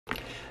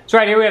So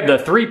right here we have the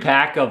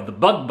 3-pack of the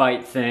bug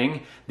bite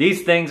thing.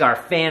 These things are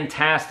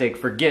fantastic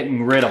for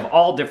getting rid of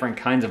all different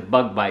kinds of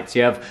bug bites.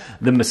 You have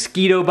the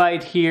mosquito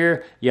bite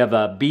here, you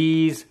have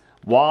bees,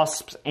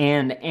 wasps,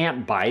 and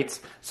ant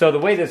bites. So the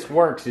way this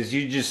works is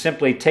you just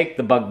simply take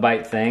the bug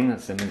bite thing.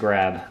 Let's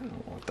grab,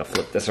 I'll have to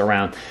flip this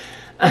around.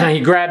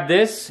 You grab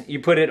this, you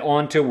put it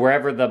onto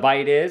wherever the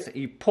bite is,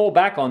 you pull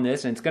back on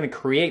this and it's going to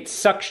create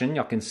suction.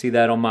 Y'all can see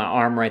that on my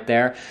arm right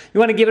there. You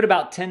want to give it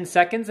about 10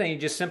 seconds and you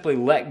just simply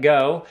let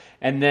go,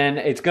 and then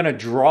it's going to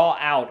draw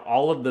out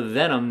all of the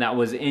venom that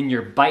was in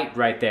your bite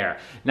right there.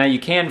 Now you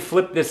can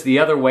flip this the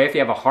other way if you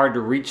have a hard to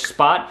reach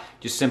spot.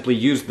 Just simply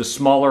use the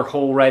smaller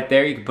hole right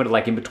there. You can put it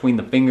like in between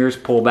the fingers,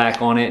 pull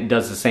back on it. It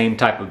does the same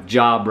type of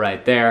job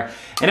right there.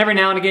 And every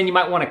now and again you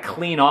might want to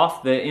clean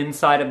off the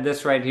inside of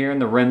this right here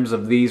and the rims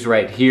of these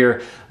right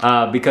here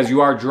because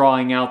you are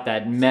drawing out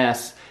that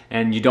mess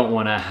and you don't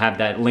want to have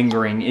that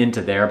lingering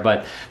into there.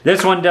 But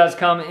this one does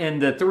come in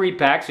the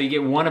 3-pack, so you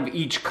get one of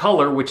each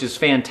color, which is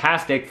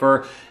fantastic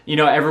for, you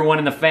know, everyone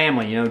in the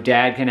family. You know,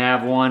 dad can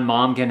have one,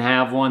 mom can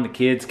have one, the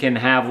kids can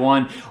have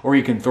one, or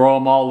you can throw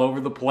them all over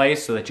the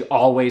place so that you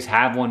always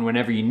have one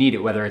whenever you need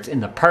it, whether it's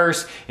in the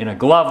purse, in a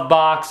glove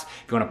box,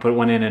 if you want to put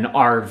one in an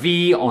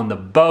RV, on the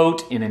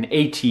boat, in an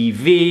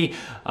ATV.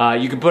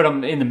 You can put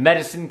them in the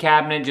medicine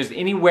cabinet, just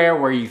anywhere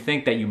where you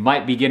think that you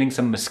might be getting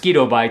some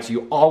mosquito bites.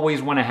 You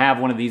always want to have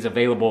one of these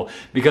available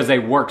because they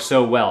work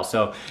so well.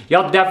 So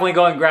y'all definitely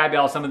go and grab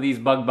y'all some of these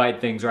bug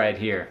bite things right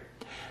here.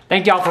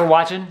 Thank y'all for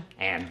watching,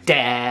 and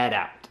Dad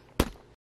out.